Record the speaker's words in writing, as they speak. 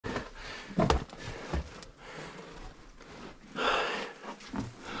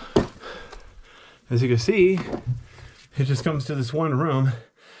As you can see, it just comes to this one room,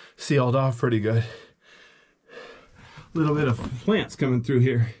 sealed off pretty good. A little bit of plants coming through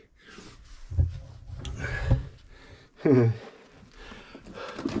here.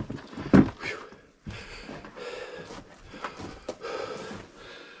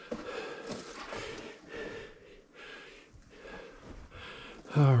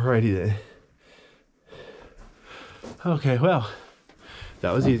 Alrighty then. Okay, well,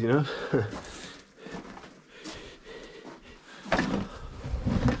 that was easy enough.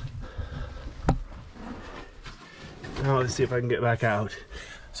 Now let's see if I can get back out.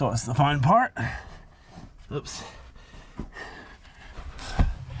 So what's the fun part? Oops.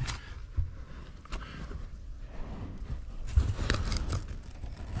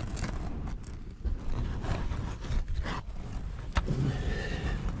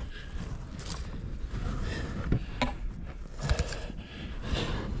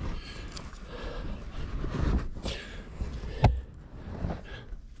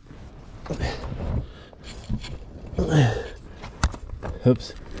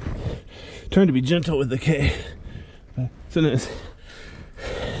 Oops. Trying to be gentle with the K. Sometimes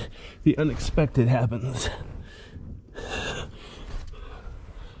the unexpected happens.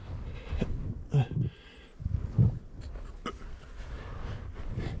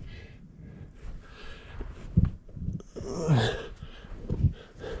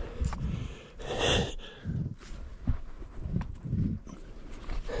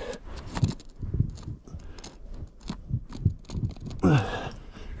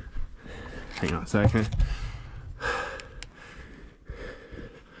 Hang on a second.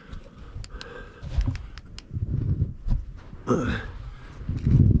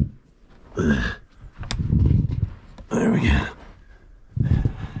 There we go.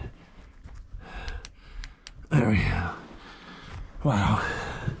 There we go. Wow.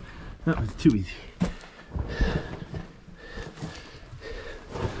 That was too easy.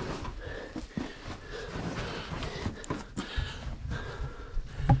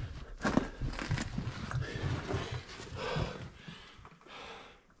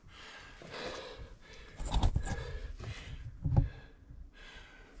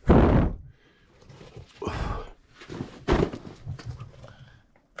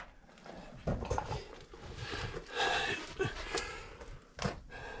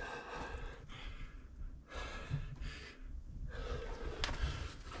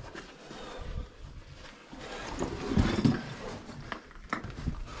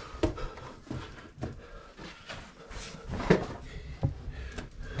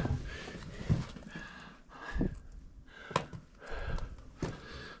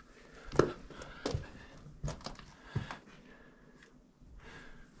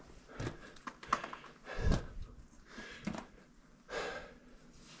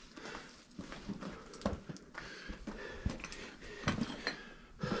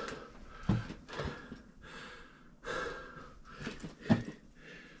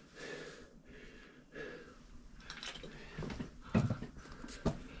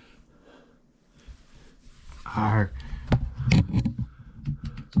 Arr.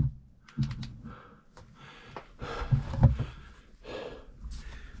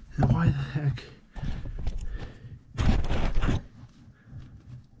 And why the heck?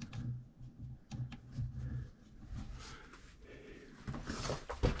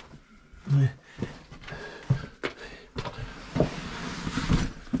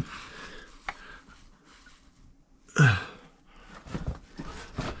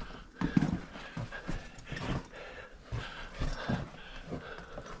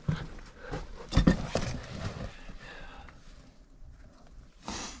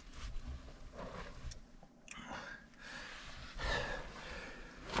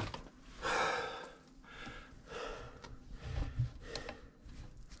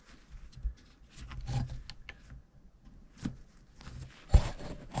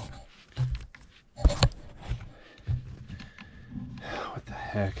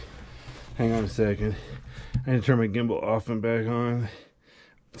 Heck, hang on a second. I need to turn my gimbal off and back on.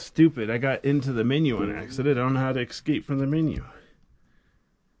 Stupid, I got into the menu on accident. I don't know how to escape from the menu.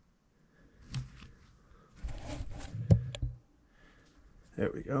 There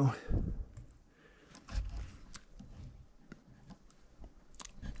we go.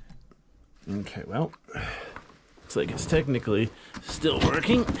 Okay, well, looks like it's technically still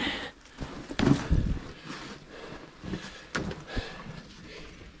working.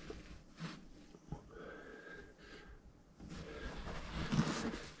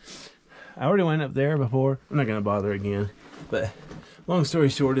 I already went up there before. I'm not gonna bother again, but long story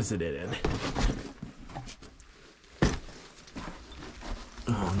short, it's a dead end.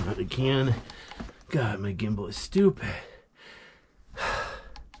 Oh, not again. God, my gimbal is stupid.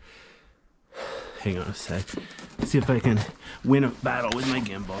 Hang on a sec. See if I can win a battle with my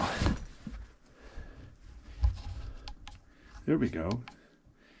gimbal. There we go.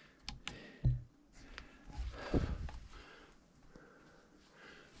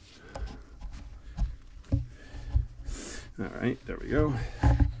 All right, there we go.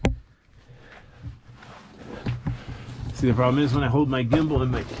 See, the problem is when I hold my gimbal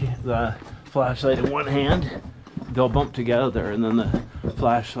and the flashlight in one hand, they'll bump together and then the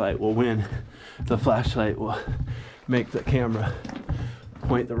flashlight will win. The flashlight will make the camera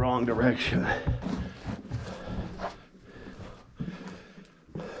point the wrong direction.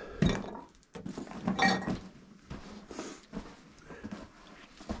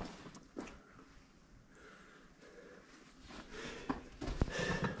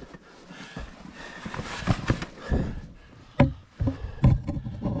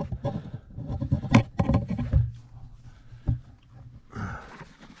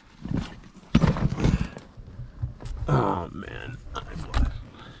 Oh man,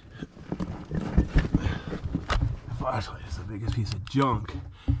 flashlight is the biggest piece of junk.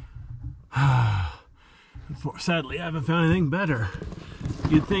 Sadly, I haven't found anything better.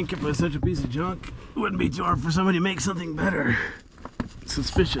 You'd think if it was such a piece of junk, it wouldn't be too hard for somebody to make something better. It's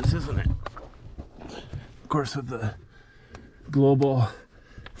suspicious, isn't it? Of course, with the global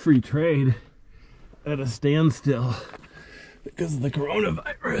free trade at a standstill because of the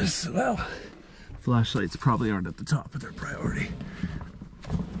coronavirus, well, flashlights probably aren't at the top of their priority.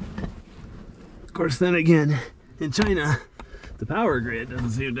 Of course, then again, in China, the power grid doesn't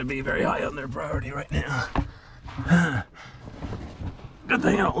seem to be very high on their priority right now. Good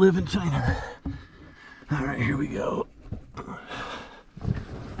thing I don't live in China. All right, here we go.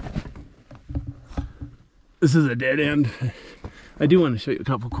 This is a dead end. I do want to show you a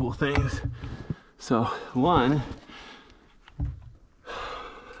couple cool things. So, one,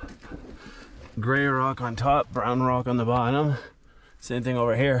 gray rock on top, brown rock on the bottom. Same thing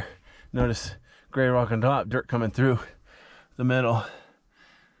over here. Notice gray rock on top, dirt coming through the middle.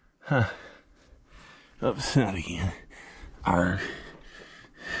 Huh. Oops, not again. Arrgh.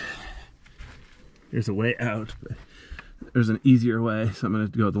 There's a way out, but there's an easier way, so I'm going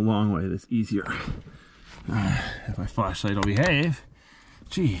to go the long way that's easier. If my flashlight will behave.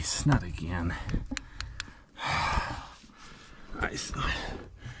 Jeez, not again. Nice.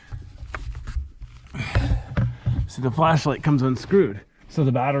 See, the flashlight comes unscrewed, so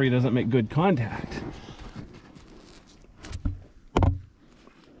the battery doesn't make good contact.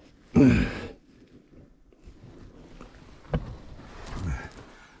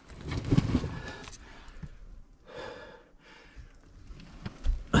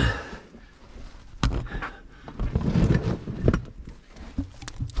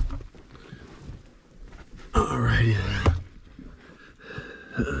 Alrighty then.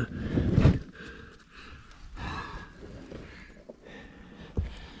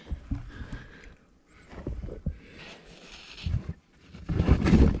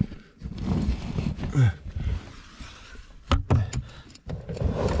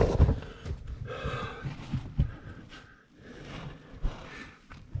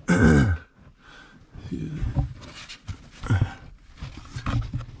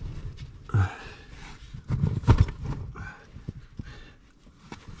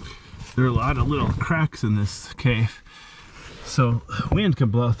 There are a lot of little cracks in this cave, so wind can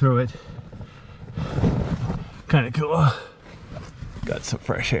blow through it. Kind of cool. Got some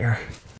fresh air.